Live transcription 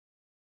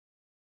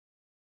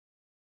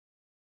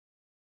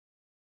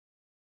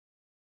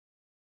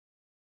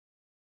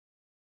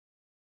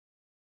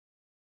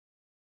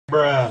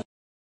Bruh.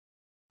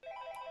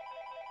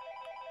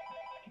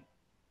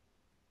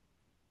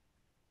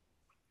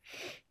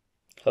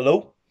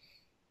 Hello?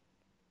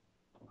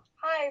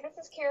 Hi, this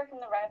is Kira from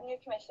the Revenue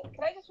Commission.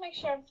 Can I just make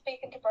sure I'm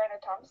speaking to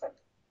Bernard Thomson?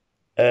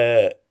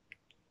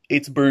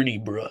 It's Bernie,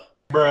 bruh.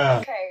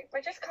 Bruh. Okay,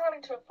 we're just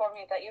calling to inform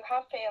you that you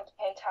have failed to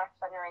pay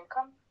tax on your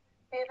income.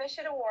 We have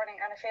issued a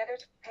warning, and a failure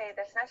to pay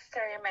this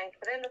necessary amount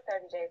within the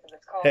 30 days of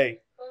this call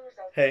will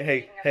result in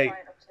receiving a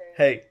fine up to...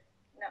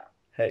 No.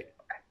 Hey.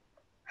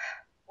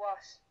 What?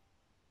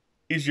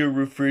 Is your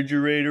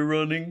refrigerator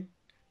running?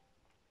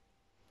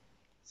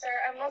 Sir,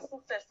 I must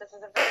insist this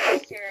is a very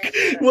serious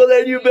matter. Well,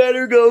 then you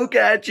better go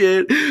catch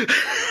it.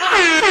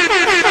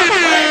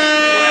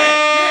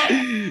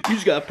 You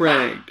just got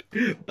pranked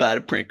by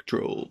the prank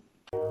troll.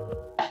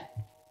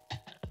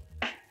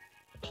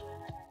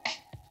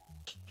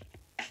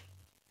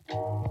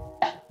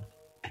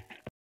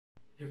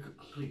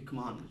 Please, come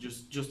on,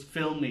 just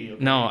film me.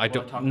 Okay? No, I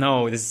don't.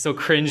 No, this is so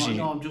cringy.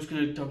 No, I'm just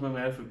gonna talk about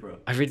my outfit, bro.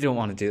 I really don't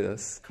want to do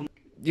this.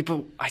 Yeah,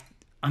 but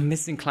I'm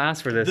missing class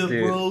for this, dude.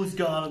 The bro's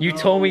gotta You know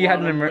told me you had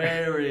what an I'm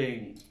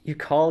wearing. You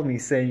called me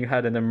saying you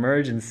had an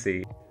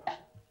emergency.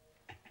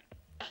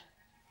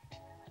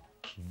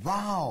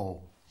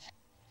 Wow.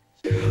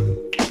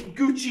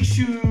 Gucci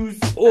shoes.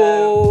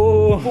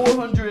 Oh.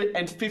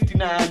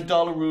 $459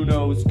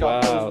 Unos.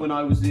 Got those when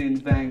I was in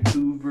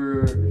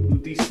Vancouver.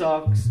 These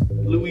socks,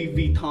 Louis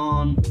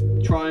Vuitton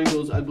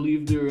triangles. I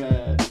believe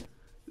they're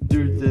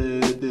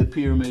the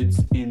pyramids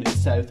in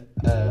South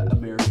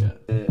America.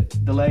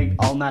 The leg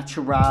all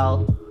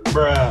natural.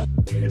 Bruh.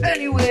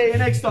 Anyway,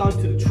 next on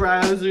to the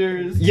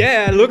trousers.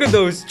 Yeah, look at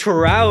those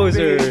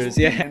trousers.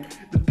 Yeah.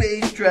 The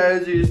beige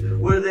trousers.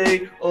 What are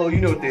they? Oh,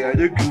 you know what they are.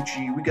 They're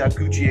Gucci. We got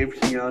Gucci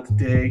everything on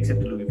today except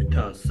the Louis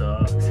Vuitton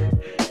socks.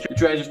 The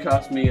trousers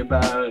cost me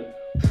about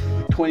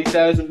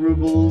 20,000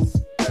 rubles.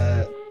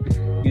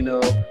 You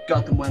know,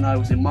 got them when I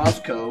was in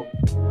Moscow.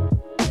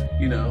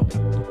 You know,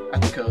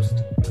 at the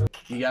coast.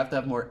 You have to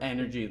have more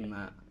energy than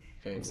that.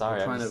 Okay, I'm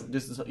sorry.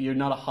 You're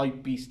not a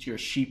hype beast. You're a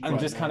sheep. I'm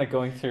just kind of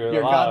going through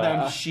You're a lot.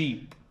 goddamn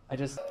sheep.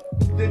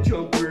 The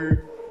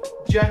jumper,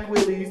 Jack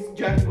Wilson's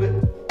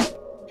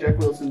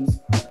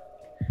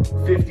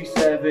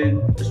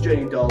 57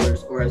 Australian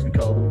dollars, or as we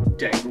call them,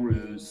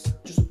 dangaroos.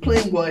 Just a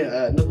plain white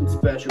hat, nothing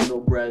special, no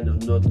brand, no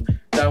nothing.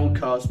 That one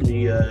cost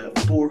me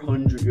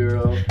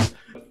 €400.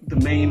 The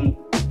main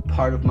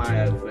part of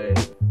my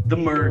outfit, the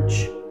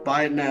merch.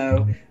 Buy it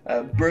now.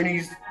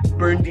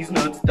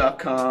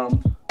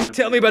 BurnTheseNuts.com.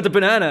 Tell me about the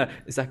banana.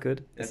 Is that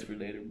good? That's for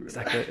later, bro. Is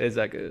that good? Is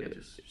that good? Yeah,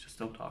 just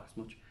don't talk as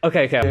much.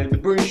 Okay. The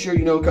Bernie shirt,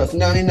 you know, costs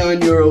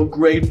 €99.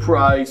 Great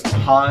price.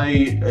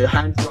 High,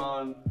 hand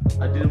drawn.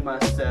 I did it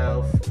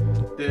myself.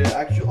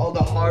 All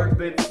the hard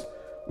bits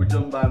were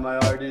done by my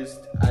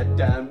artist at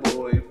Dan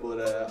Boy, but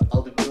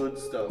all the good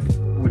stuff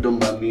were done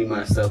by me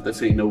myself. That's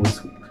how you know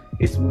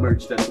it's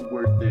merch that's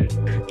worth it.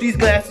 These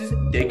glasses,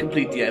 they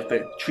complete the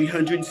outfit.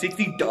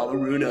 $360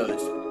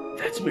 Unos.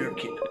 That's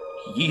American.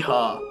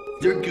 Yeehaw.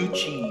 They're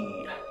Gucci.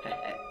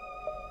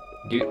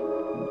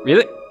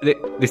 Really?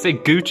 They say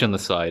Gooch on the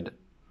side.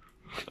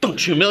 Don't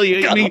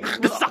humiliate me.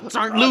 The socks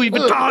aren't Louis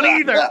Vuitton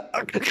either.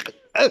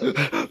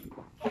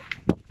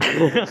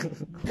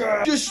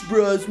 Just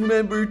bros,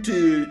 remember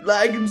to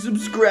like and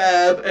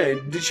subscribe,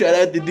 and shout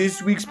out to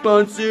this week's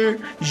sponsor,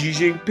 Xi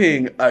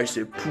Jinping, our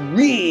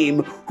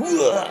supreme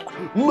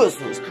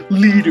Muslims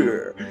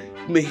leader.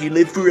 May he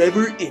live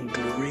forever in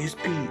glorious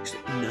peace.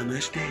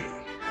 Namaste.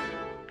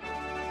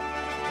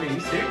 Are you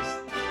serious?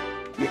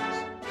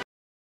 Yes.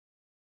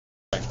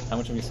 How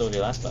much have you sold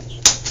your last batch?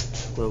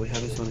 Well, we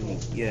haven't sold any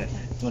yet.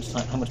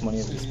 How much money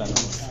have you spent on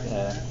this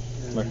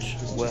merch?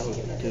 Well,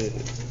 it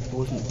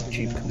wasn't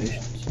cheap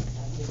commissions.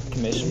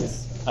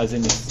 Commissions? As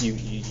in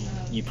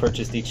you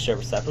purchased each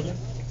shirt separately?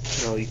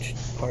 No, each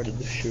part of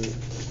the shirt,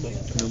 like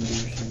the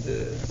numbers and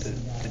the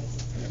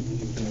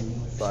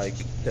like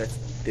that's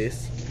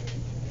this.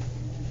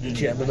 The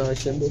Gemini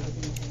symbol.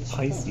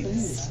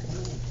 Pisces.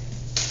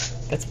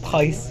 That's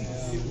Pisces.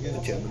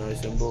 The Gemini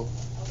symbol.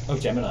 Oh,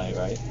 Gemini,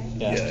 right?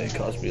 Yeah, it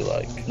cost me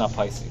like... Not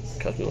Pisces.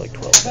 It cost me like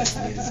 12.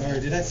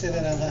 Sorry, did I say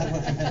that out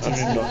loud? I don't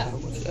even know how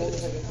much that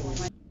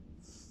is.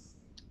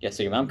 Yeah,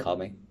 so your mom called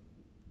me.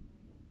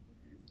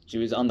 She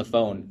was on the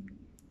phone.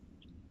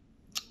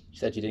 She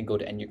said you didn't go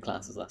to any of your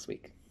classes last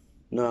week.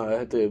 No, I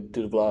had to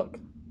do the vlog.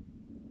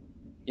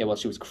 Yeah, well,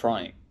 she was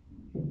crying.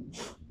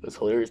 That's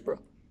hilarious, bro.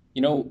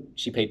 You know,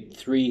 she paid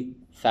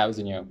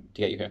 €3,000 to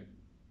get you here.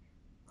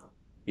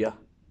 Yeah.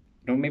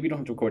 You know, maybe you don't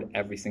have to record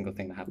every single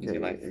thing that happens in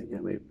your life. Yeah,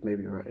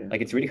 maybe you're right. Yeah.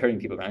 Like, it's really hurting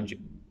people around you.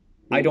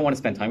 I don't want to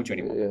spend time with you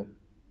anymore. Yeah.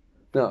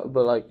 No,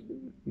 but like,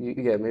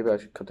 yeah, maybe I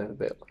should cut down a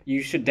bit.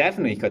 You should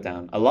definitely cut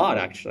down. A lot,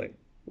 actually.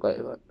 Like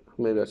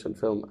maybe I shouldn't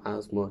film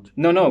as much.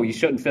 No, you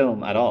shouldn't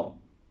film at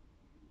all.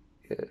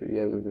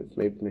 Yeah,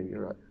 maybe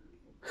you're right.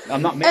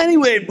 I'm not.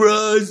 Anyway,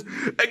 bros,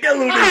 I got a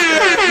little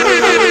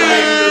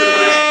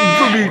bit.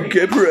 For me,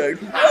 get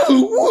pranked.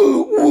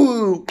 woo,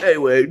 woo.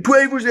 Anyway,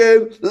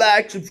 24/7,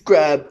 like,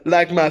 subscribe,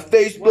 like my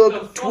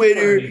Facebook,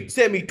 Twitter,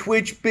 send me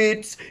Twitch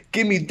bits,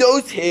 give me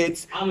those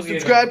hits,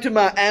 subscribe to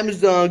my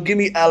Amazon, give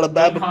me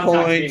Alabama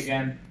points.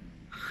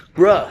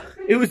 Bruh,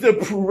 it was a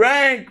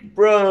prank,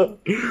 bruh.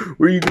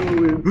 Where you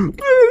going?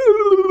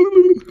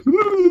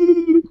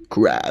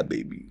 Cry,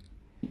 baby.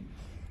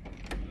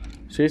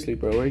 Seriously,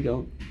 bro, where you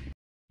going?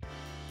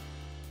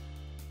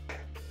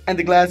 And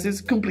the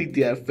glasses complete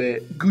the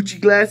outfit. Gucci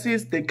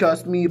glasses, they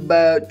cost me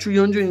about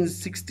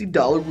 $360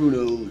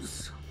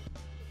 Runos.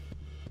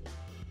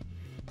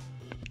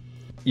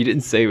 You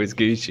didn't say it was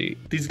Gucci.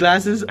 These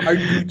glasses are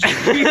Gucci.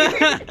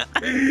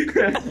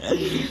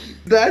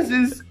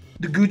 Glasses,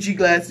 the Gucci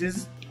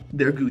glasses,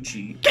 they're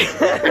Gucci.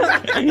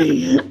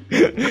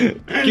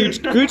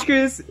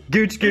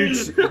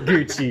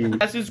 Gucci.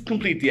 Glasses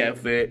complete the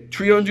outfit.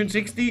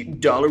 $360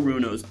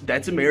 Runos.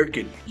 That's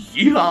American.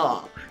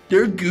 Yeehaw!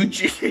 They're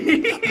Gucci.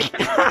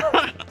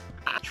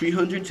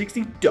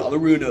 $360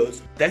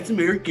 Runos. That's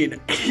American.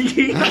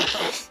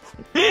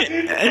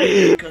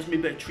 It cost me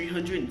about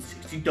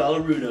 $360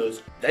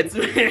 Runos. That's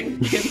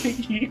American.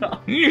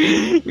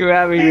 You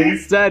haven't even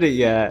said it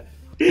yet.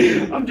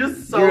 I'm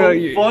just so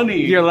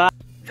funny. You're laughing.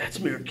 That's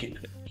American.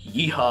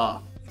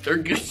 Yeehaw. They're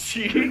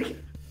Gucci.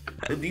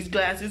 These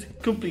glasses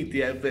complete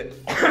the outfit.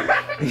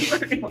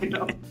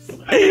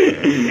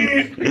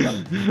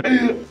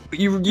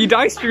 You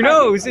diced your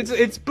nose.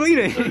 It's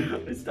bleeding.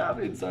 Stop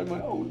it inside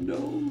my own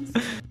nose.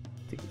 I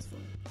think it's fun.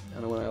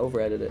 And when I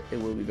over-edit it,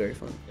 it will be very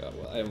fun. Yeah,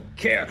 well, I don't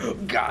care.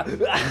 God.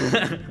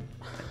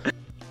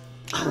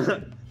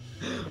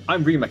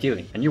 I'm Bree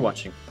McKeely, and you're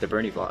watching the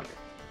Bernie vlog.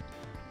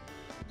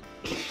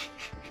 Do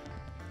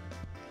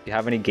you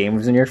have any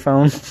games in your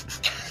phone?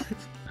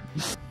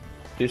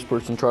 This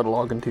person tried to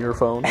log into your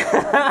phone.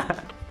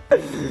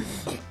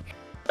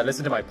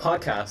 Listen to my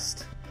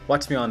podcast.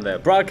 Watch me on the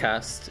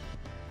broadcast.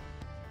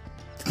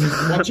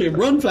 Watch him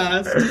run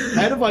fast.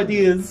 Out of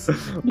ideas.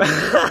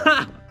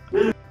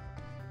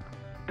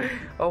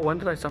 Oh, when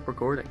did I stop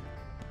recording?